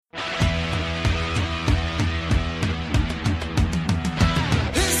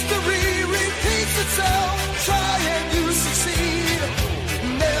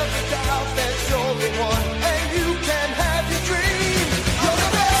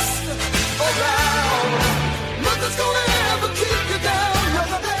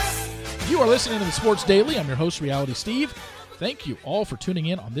are listening to the Sports Daily. I'm your host, Reality Steve. Thank you all for tuning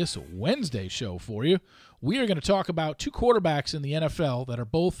in on this Wednesday show for you. We are going to talk about two quarterbacks in the NFL that are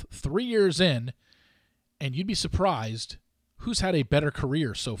both 3 years in, and you'd be surprised who's had a better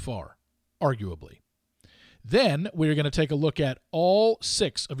career so far, arguably. Then we're going to take a look at all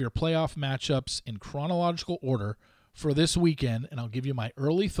 6 of your playoff matchups in chronological order for this weekend, and I'll give you my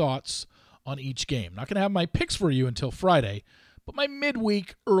early thoughts on each game. Not going to have my picks for you until Friday, but my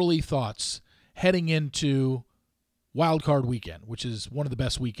midweek early thoughts heading into Wild Card Weekend, which is one of the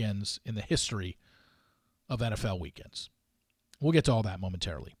best weekends in the history of NFL weekends. We'll get to all that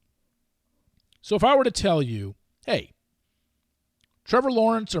momentarily. So if I were to tell you, hey, Trevor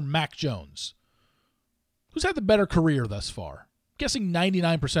Lawrence or Mac Jones, who's had the better career thus far? I'm guessing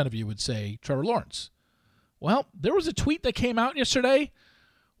 99% of you would say Trevor Lawrence. Well, there was a tweet that came out yesterday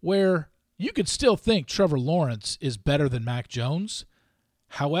where you could still think Trevor Lawrence is better than Mac Jones.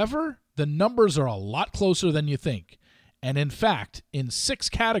 However, the numbers are a lot closer than you think. And in fact, in 6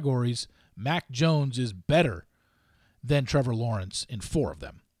 categories, Mac Jones is better than Trevor Lawrence in 4 of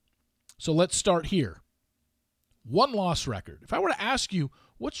them. So let's start here. 1-loss record. If I were to ask you,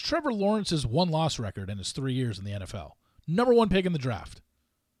 what's Trevor Lawrence's 1-loss record in his 3 years in the NFL? Number 1 pick in the draft.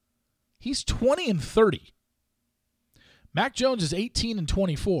 He's 20-30. Mac Jones is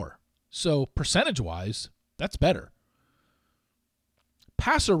 18-24. So percentage-wise, that's better.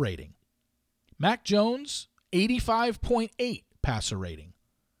 Passer rating. Mac Jones, 85.8 passer rating.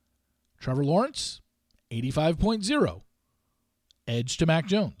 Trevor Lawrence, 85.0. Edge to Mac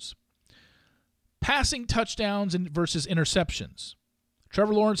Jones. Passing touchdowns versus interceptions.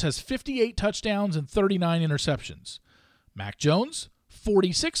 Trevor Lawrence has 58 touchdowns and 39 interceptions. Mac Jones,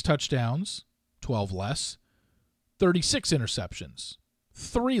 46 touchdowns, 12 less. 36 interceptions,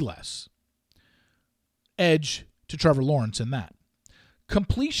 3 less. Edge to Trevor Lawrence in that.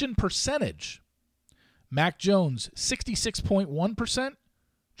 Completion percentage. Mac Jones, 66.1%.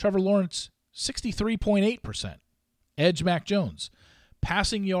 Trevor Lawrence, 63.8%. Edge Mac Jones.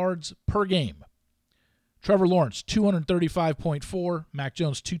 Passing yards per game. Trevor Lawrence, 235.4. Mac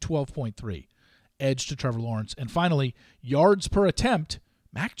Jones, 212.3. Edge to Trevor Lawrence. And finally, yards per attempt.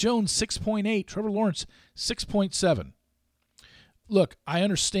 Mac Jones, 6.8. Trevor Lawrence, 6.7. Look, I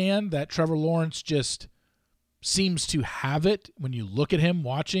understand that Trevor Lawrence just seems to have it when you look at him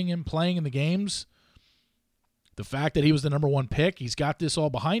watching him playing in the games. The fact that he was the number 1 pick, he's got this all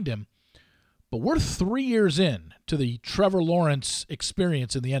behind him. But we're 3 years in to the Trevor Lawrence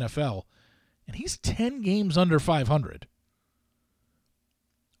experience in the NFL, and he's 10 games under 500.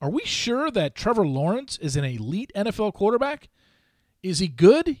 Are we sure that Trevor Lawrence is an elite NFL quarterback? Is he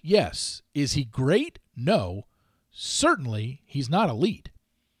good? Yes. Is he great? No. Certainly, he's not elite.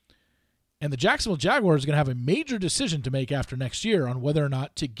 And the Jacksonville Jaguars are going to have a major decision to make after next year on whether or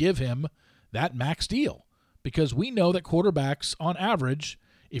not to give him that max deal. Because we know that quarterbacks, on average,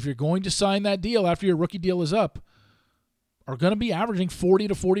 if you're going to sign that deal after your rookie deal is up, are going to be averaging $40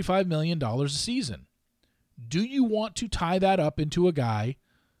 to $45 million a season. Do you want to tie that up into a guy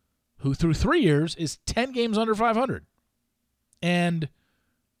who, through 3 years, is 10 games under 500? And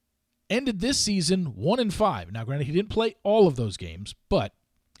ended this season 1-5. Now, granted, he didn't play all of those games, but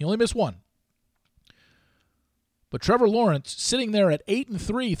he only missed 1. But Trevor Lawrence, sitting there at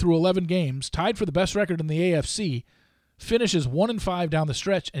 8-3 through 11 games, tied for the best record in the AFC, finishes 1-5 down the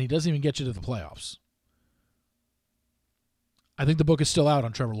stretch, and he doesn't even get you to the playoffs. I think the book is still out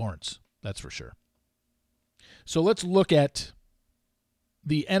on Trevor Lawrence. That's for sure. So let's look at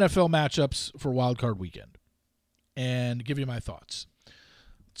the NFL matchups for Wild Card Weekend and give you my thoughts.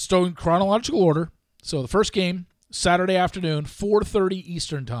 So in chronological order, so the first game, Saturday afternoon, 4:30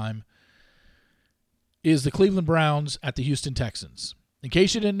 Eastern Time, is the Cleveland Browns at the Houston Texans. In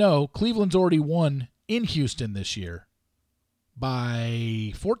case you didn't know, Cleveland's already won in Houston this year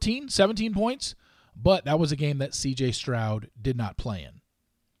by 14, 17 points, but that was a game that C.J. Stroud did not play in,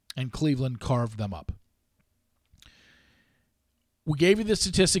 and Cleveland carved them up. We gave you the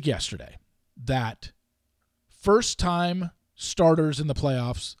statistic yesterday that first-time starters in the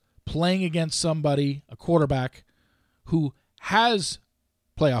playoffs playing against somebody, a quarterback, who has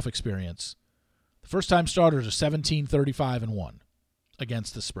playoff experience, the first-time starters are 17-35-1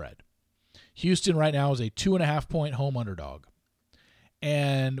 against the spread. Houston right now is a 2.5-point home underdog.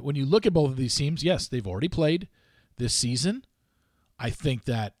 And when you look at both of these teams, yes, they've already played this season. I think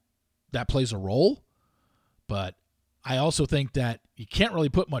that plays a role, but I also think that you can't really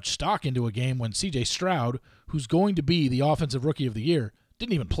put much stock into a game when C.J. Stroud, who's going to be the offensive rookie of the year,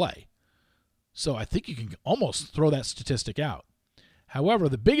 didn't even play. So I think you can almost throw that statistic out. However,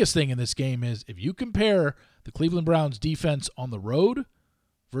 the biggest thing in this game is if you compare the Cleveland Browns defense on the road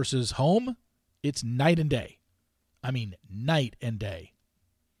versus home, it's night and day. I mean, night and day.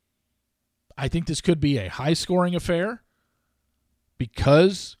 I think this could be a high-scoring affair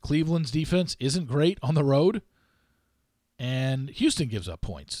because Cleveland's defense isn't great on the road, and Houston gives up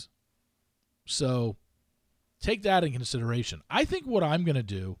points. So take that in consideration. I think what I'm going to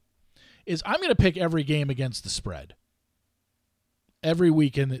do is I'm going to pick every game against the spread every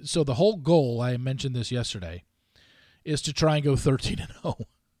week. And so the whole goal, I mentioned this yesterday, is to try and go 13-0.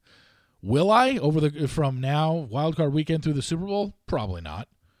 Will I from now, wild card weekend through the Super Bowl? Probably not.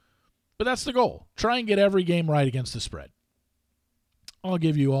 But that's the goal. Try and get every game right against the spread. I'll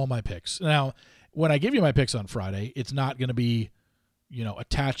give you all my picks. Now, when I give you my picks on Friday, it's not going to be,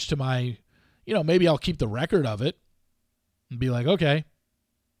 attached to my, maybe I'll keep the record of it and be like, okay,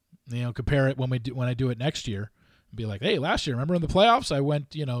 compare it when I do it next year and be like, hey, last year, remember in the playoffs, I went,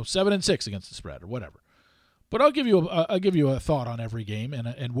 7-6 against the spread or whatever. But I'll give you a thought on every game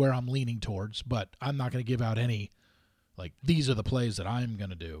and where I'm leaning towards, but I'm not going to give out any, like, these are the plays that I'm going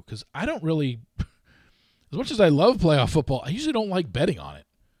to do because I don't really, as much as I love playoff football, I usually don't like betting on it.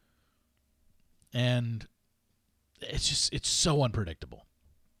 And it's so unpredictable.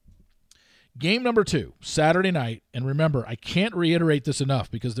 Game number 2, Saturday night. And remember, I can't reiterate this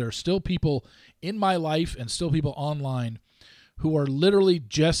enough because there are still people in my life and still people online who are literally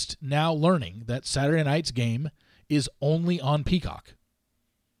just now learning that Saturday night's game is only on Peacock.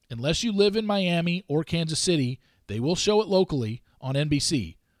 Unless you live in Miami or Kansas City, they will show it locally on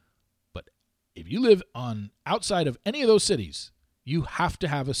NBC. But if you live outside of any of those cities, you have to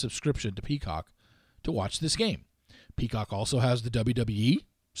have a subscription to Peacock to watch this game. Peacock also has the WWE,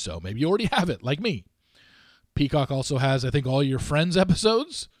 so maybe you already have it, like me. Peacock also has, I think, all your Friends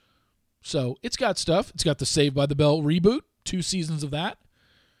episodes. So it's got stuff. It's got the Saved by the Bell reboot, 2 seasons of that,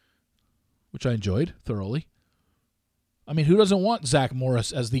 which I enjoyed thoroughly. I mean, who doesn't want Zach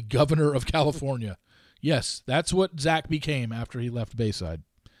Morris as the governor of California? Yes, that's what Zach became after he left Bayside.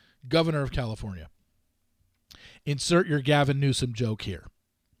 Governor of California. Insert your Gavin Newsom joke here.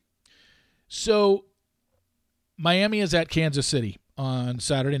 So, Miami is at Kansas City on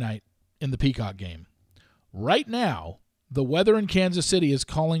Saturday night in the Peacock game. Right now, the weather in Kansas City is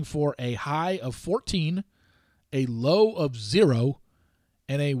calling for a high of 14, a low of 0,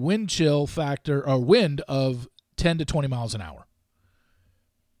 and a wind chill factor or wind of 10 to 20 miles an hour.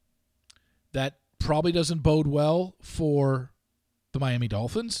 That probably doesn't bode well for the Miami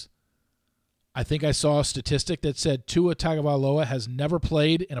Dolphins. I think I saw a statistic that said Tua Tagovailoa has never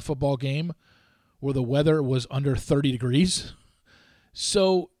played in a football game where the weather was under 30 degrees.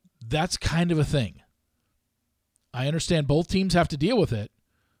 So that's kind of a thing. I understand both teams have to deal with it,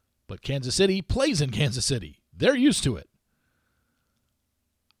 but Kansas City plays in Kansas City. They're used to it.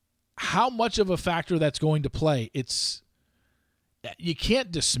 How much of a factor that's going to play, you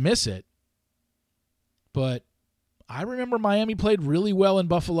can't dismiss it, but I remember Miami played really well in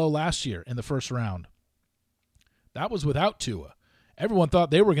Buffalo last year in the first round. That was without Tua. Everyone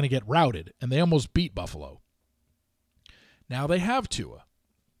thought they were going to get routed, and they almost beat Buffalo. Now they have Tua.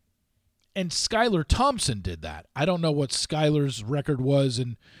 And Skylar Thompson did that. I don't know what Skylar's record was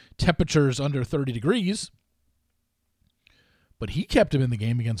in temperatures under 30 degrees, but he kept him in the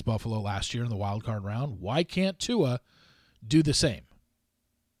game against Buffalo last year in the wild card round. Why can't Tua do the same?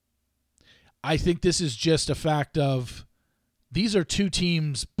 I think this is just a fact of these are two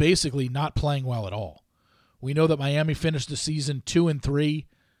teams basically not playing well at all. We know that Miami finished the season 2-3.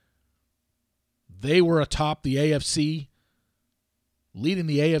 They were atop the AFC, leading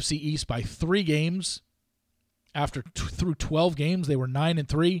the AFC East by 3 games. Through 12 games, they were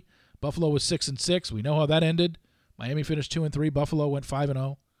 9-3. Buffalo was 6-6. We know how that ended. Miami finished 2-3. Buffalo went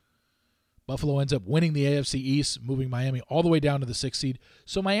 5-0. Buffalo ends up winning the AFC East, moving Miami all the way down to the 6th seed.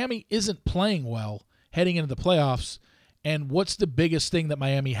 So Miami isn't playing well heading into the playoffs. And what's the biggest thing that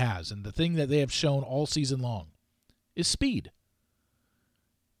Miami has? And the thing that they have shown all season long is speed.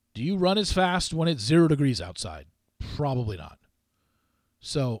 Do you run as fast when it's 0 degrees outside? Probably not.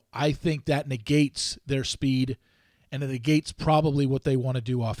 So I think that negates their speed, and it negates probably what they want to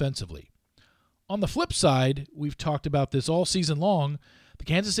do offensively. On the flip side, we've talked about this all season long, the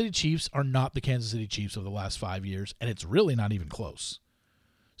Kansas City Chiefs are not the Kansas City Chiefs of the last 5 years, and it's really not even close.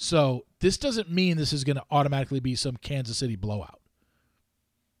 So this doesn't mean this is going to automatically be some Kansas City blowout.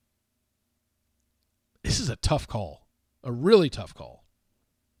 This is a tough call, a really tough call.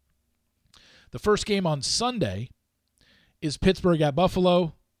 The first game on Sunday is Pittsburgh at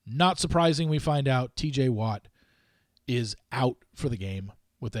Buffalo. Not surprising, we find out TJ Watt is out for the game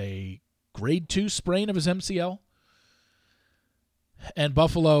with a grade 2 sprain of his MCL. And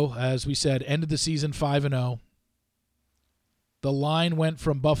Buffalo, as we said, ended the season 5-0. the line went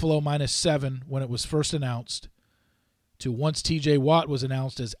from Buffalo -7 when it was first announced to once TJ Watt was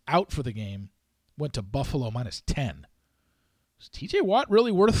announced as out for the game, went to Buffalo -10. Is TJ Watt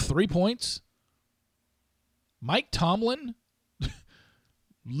really worth 3 points? Mike Tomlin,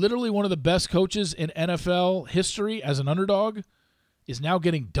 literally one of the best coaches in NFL history as an underdog, is now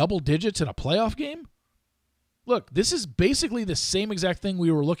getting double digits in a playoff game? Look, this is basically the same exact thing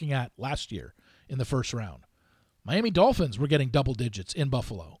we were looking at last year in the first round. Miami Dolphins were getting double digits in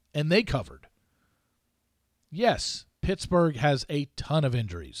Buffalo, and they covered. Yes, Pittsburgh has a ton of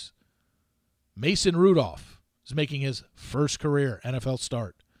injuries. Mason Rudolph is making his first career NFL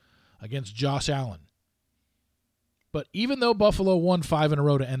start against Josh Allen. But even though Buffalo won 5 in a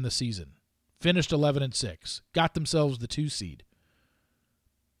row to end the season, finished 11-6, got themselves the 2 seed,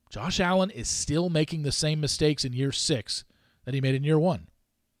 Josh Allen is still making the same mistakes in year 6 that he made in year 1.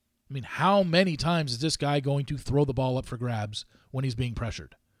 I mean, how many times is this guy going to throw the ball up for grabs when he's being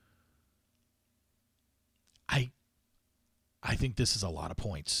pressured? I think this is a lot of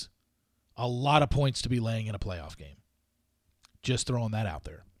points. A lot of points to be laying in a playoff game. Just throwing that out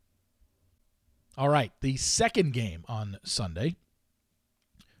there. All right, the second game on Sunday,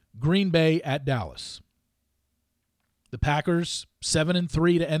 Green Bay at Dallas. The Packers,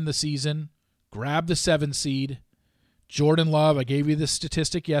 7-3 to end the season, grab the 7 seed. Jordan Love, I gave you this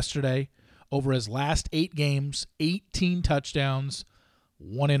statistic yesterday, over his last 8 games, 18 touchdowns,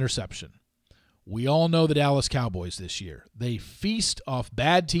 1 interception. We all know the Dallas Cowboys this year. They feast off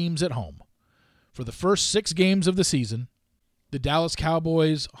bad teams at home. For the first 6 games of the season, the Dallas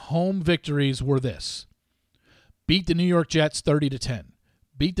Cowboys' home victories were this: beat the New York Jets 30-10,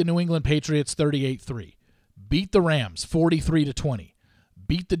 beat the New England Patriots 38-3, beat the Rams 43-20,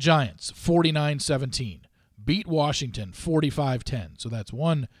 beat the Giants 49-17, beat Washington 45-10. So that's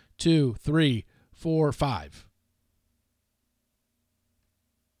 1, 2, 3, 4, 5.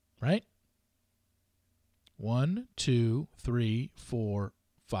 Right? 1, 2, 3, 4,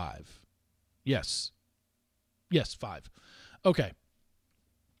 5. Yes. Yes, 5. Okay.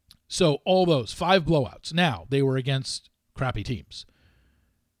 So all those 5 blowouts. Now, they were against crappy teams.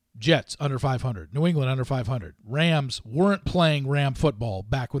 Jets under 500. New England under 500. Rams weren't playing Ram football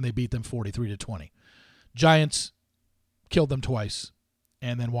back when they beat them 43-20. Giants killed them twice,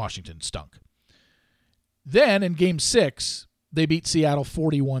 and then Washington stunk. Then in Game 6, they beat Seattle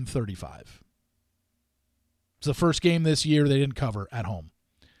 41-35. It's the first game this year they didn't cover at home.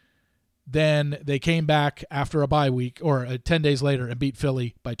 Then they came back after a bye week, or 10 days later, and beat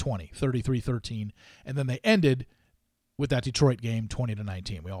Philly by 20, 33-13. And then they ended with that Detroit game,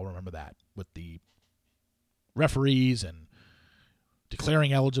 20-19. We all remember that, with the referees and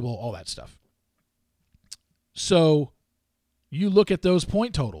declaring eligible, all that stuff. So you look at those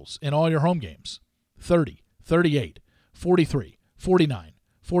point totals in all your home games: 30, 38, 43, 49,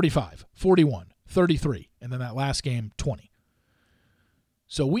 45, 41, 33, and then that last game, 20.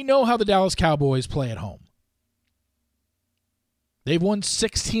 So we know how the Dallas Cowboys play at home. They've won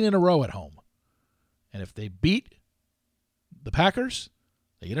 16 in a row at home. And if they beat the Packers,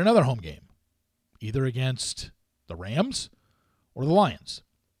 they get another home game, either against the Rams or the Lions.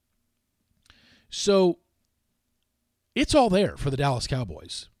 So it's all there for the Dallas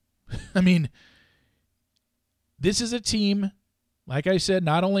Cowboys. I mean, this is a team, like I said,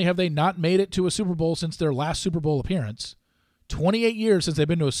 not only have they not made it to a Super Bowl since their last Super Bowl appearance, 28 years since they've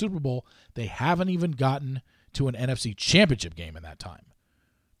been to a Super Bowl, they haven't even gotten to an NFC Championship game in that time,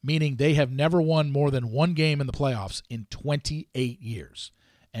 meaning they have never won more than 1 game in the playoffs in 28 years.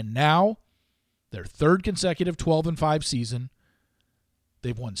 And now, their 3rd consecutive 12-5 season,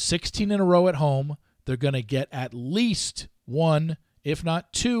 they've won 16 in a row at home. They're going to get at least 1, if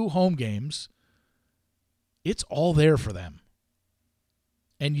not 2, home games. It's all there for them.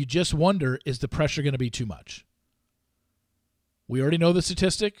 And you just wonder, is the pressure going to be too much? We already know the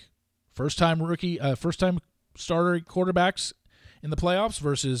statistic. First-time starter quarterbacks in the playoffs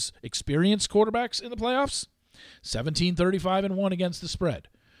versus experienced quarterbacks in the playoffs. 17-35-1 against the spread.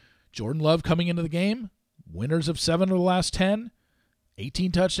 Jordan Love coming into the game, winners of 7 of the last 10,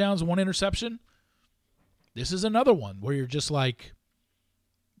 18 touchdowns, 1 interception. This is another one where you're just like,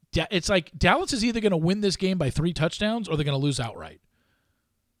 it's like Dallas is either going to win this game by 3 touchdowns or they're going to lose outright.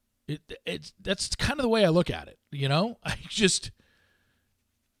 That's kind of the way I look at it, you know? I just,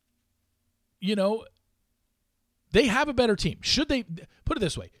 you know, they have a better team. Should they, put it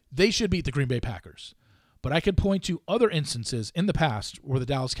this way, they should beat the Green Bay Packers. But I could point to other instances in the past where the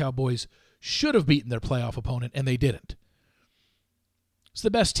Dallas Cowboys should have beaten their playoff opponent and they didn't. It's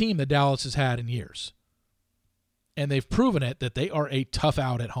the best team that Dallas has had in years. And they've proven it that they are a tough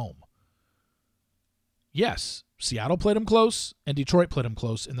out at home. yes, Seattle played them close and Detroit played them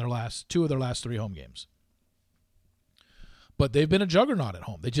close in two of their last 3 home games. But they've been a juggernaut at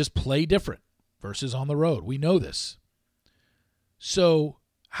home. They just play different versus on the road. We know this. So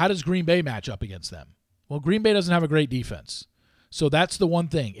how does Green Bay match up against them? Well, Green Bay doesn't have a great defense. So that's the one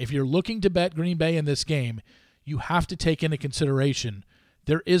thing. If you're looking to bet Green Bay in this game, you have to take into consideration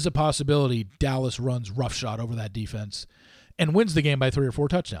there is a possibility Dallas runs roughshod over that defense and wins the game by 3 or 4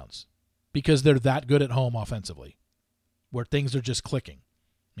 touchdowns because they're that good at home offensively where things are just clicking.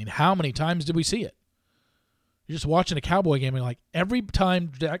 I mean, how many times did we see it? You're just watching a Cowboy game and like every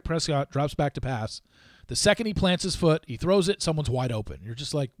time Dak Prescott drops back to pass, the second he plants his foot, he throws it, someone's wide open. You're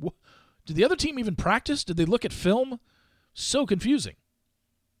just like, did the other team even practice? Did they look at film? So confusing.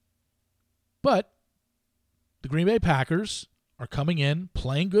 But the Green Bay Packers are coming in,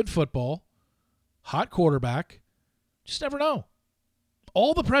 playing good football, hot quarterback. Just never know.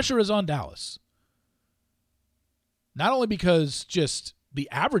 All the pressure is on Dallas. Not only because just the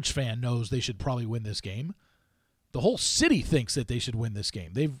average fan knows they should probably win this game, the whole city thinks that they should win this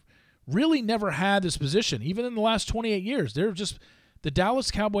game. They've really never had this position, even in the last 28 years. The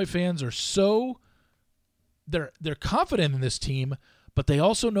Dallas Cowboy fans are so they're confident in this team, but they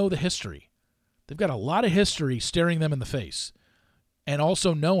also know the history. They've got a lot of history staring them in the face. And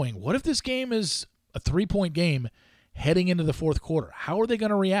also knowing, what if this game is a 3-point game heading into the fourth quarter? How are they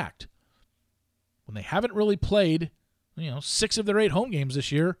going to react? When they haven't really played, 6 of their 8 home games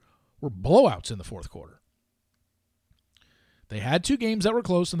this year were blowouts in the fourth quarter. They had 2 games that were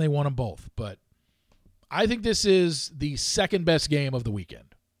close, and they won them both. But I think this is the second best game of the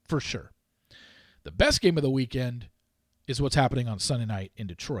weekend, for sure. The best game of the weekend is what's happening on Sunday night in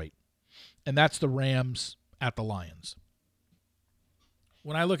Detroit, and that's the Rams at the Lions.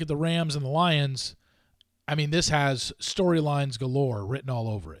 When I look at the Rams and the Lions, I mean, this has storylines galore written all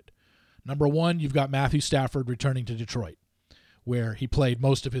over it. Number 1, you've got Matthew Stafford returning to Detroit, where he played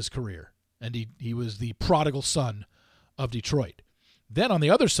most of his career, and he was the prodigal son of Detroit. Then on the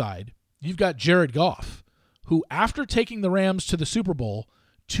other side, you've got Jared Goff, who after taking the Rams to the Super Bowl,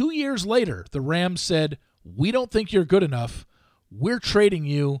 2 years later, the Rams said, "We don't think you're good enough. We're trading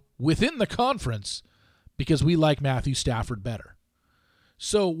you within the conference because we like Matthew Stafford better."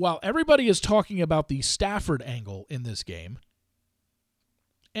 So while everybody is talking about the Stafford angle in this game,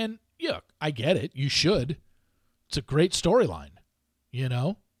 and yeah, I get it, you should. It's a great storyline,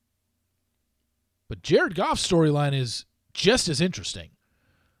 But Jared Goff's storyline is just as interesting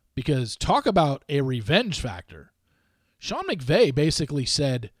because talk about a revenge factor. Sean McVay basically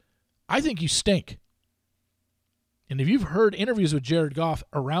said, "I think you stink." And if you've heard interviews with Jared Goff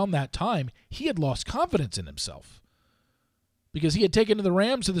around that time, he had lost confidence in himself because he had taken the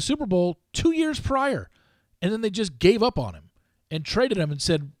Rams to the Super Bowl 2 years prior, and then they just gave up on him and traded him and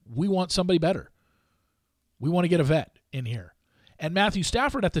said, "We want somebody better. We want to get a vet in here." And Matthew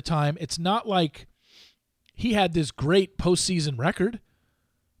Stafford at the time, it's not like he had this great postseason record.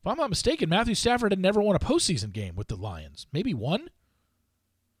 If I'm not mistaken, Matthew Stafford had never won a postseason game with the Lions. Maybe one.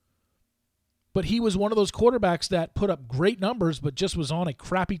 But he was one of those quarterbacks that put up great numbers but just was on a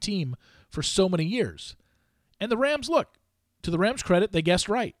crappy team for so many years. And the Rams, look, to the Rams' credit, they guessed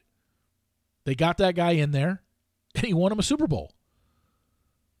right. They got that guy in there, and he won him a Super Bowl.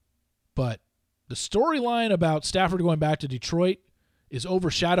 But the storyline about Stafford going back to Detroit is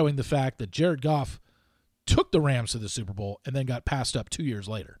overshadowing the fact that Jared Goff took the Rams to the Super Bowl and then got passed up 2 years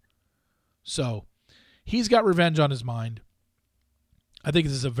later. So he's got revenge on his mind. I think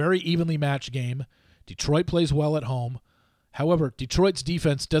this is a very evenly matched game. Detroit plays well at home. However, Detroit's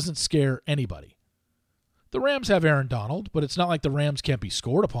defense doesn't scare anybody. The Rams have Aaron Donald, but it's not like the Rams can't be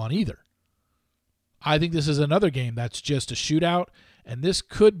scored upon either. I think this is another game that's just a shootout, and this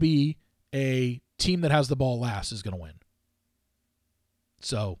could be a team that has the ball last is going to win.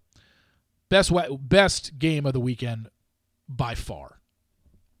 So, best game of the weekend by far.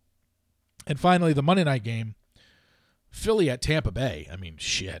 And finally, the Monday night game, Philly at Tampa Bay. I mean,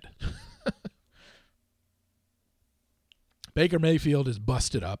 shit. Baker Mayfield is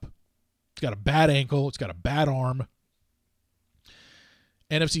busted up. He's got a bad ankle. It's got a bad arm.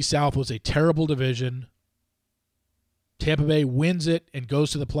 NFC South was a terrible division. Tampa Bay wins it and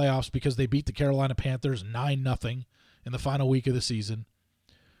goes to the playoffs because they beat the Carolina Panthers 9-0 in the final week of the season.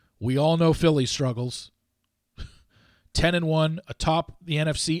 We all know Philly's struggles. 10-1, atop the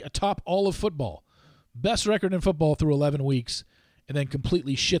NFC, atop all of football. Best record in football through 11 weeks, and then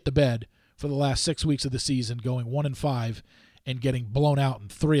completely shit the bed for the last 6 weeks of the season, going 1-5 and getting blown out in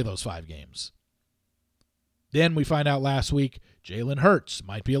 3 of those 5 games. Then we find out last week Jalen Hurts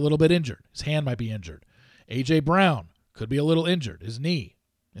might be a little bit injured. His hand might be injured. A.J. Brown could be a little injured, his knee,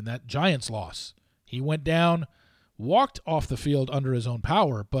 in that Giants loss. He went down, walked off the field under his own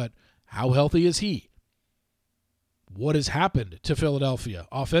power, but how healthy is he? What has happened to Philadelphia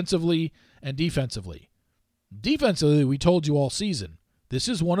offensively and defensively? Defensively, we told you all season, this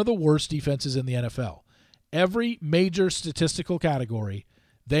is one of the worst defenses in the NFL. Every major statistical category,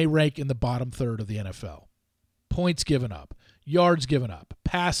 they rank in the bottom third of the NFL. Points given up, yards given up,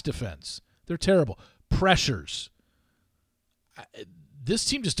 pass defense. They're terrible. Pressures. This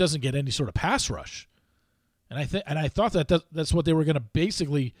team just doesn't get any sort of pass rush. And I thought that's what they were going to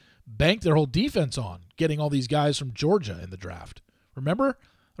basically bank their whole defense on, getting all these guys from Georgia in the draft. Remember,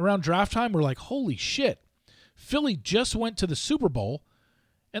 around draft time, we're like, holy shit. Philly just went to the Super Bowl,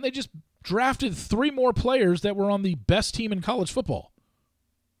 and they just drafted 3 more players that were on the best team in college football.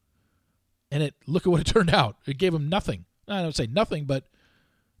 And look at what it turned out. It gave them nothing. I don't say nothing, but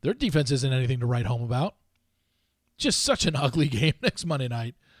their defense isn't anything to write home about. Just such an ugly game next Monday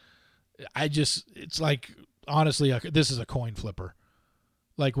night. It's like, honestly, this is a coin flipper.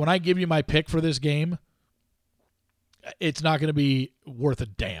 Like, when I give you my pick for this game, it's not going to be worth a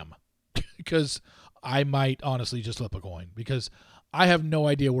damn because I might honestly just flip a coin because I have no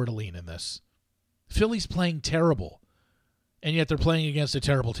idea where to lean in this. Philly's playing terrible, and yet they're playing against a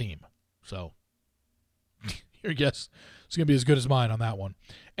terrible team. So, your guess is going to be as good as mine on that one.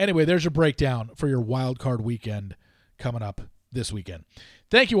 Anyway, there's your breakdown for your wild card weekend coming up this weekend.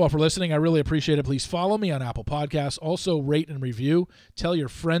 Thank you all for listening. I really appreciate it. Please follow me on Apple Podcasts. Also, rate and review. Tell your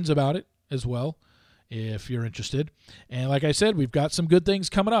friends about it as well if you're interested. And like I said, we've got some good things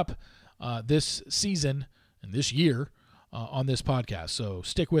coming up this season and this year on this podcast. So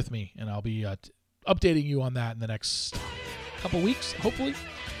stick with me, and I'll be updating you on that in the next couple weeks, hopefully.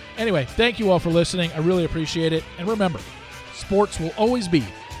 Anyway, thank you all for listening. I really appreciate it. And remember, sports will always be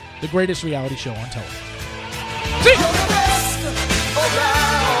the greatest reality show on television. See you!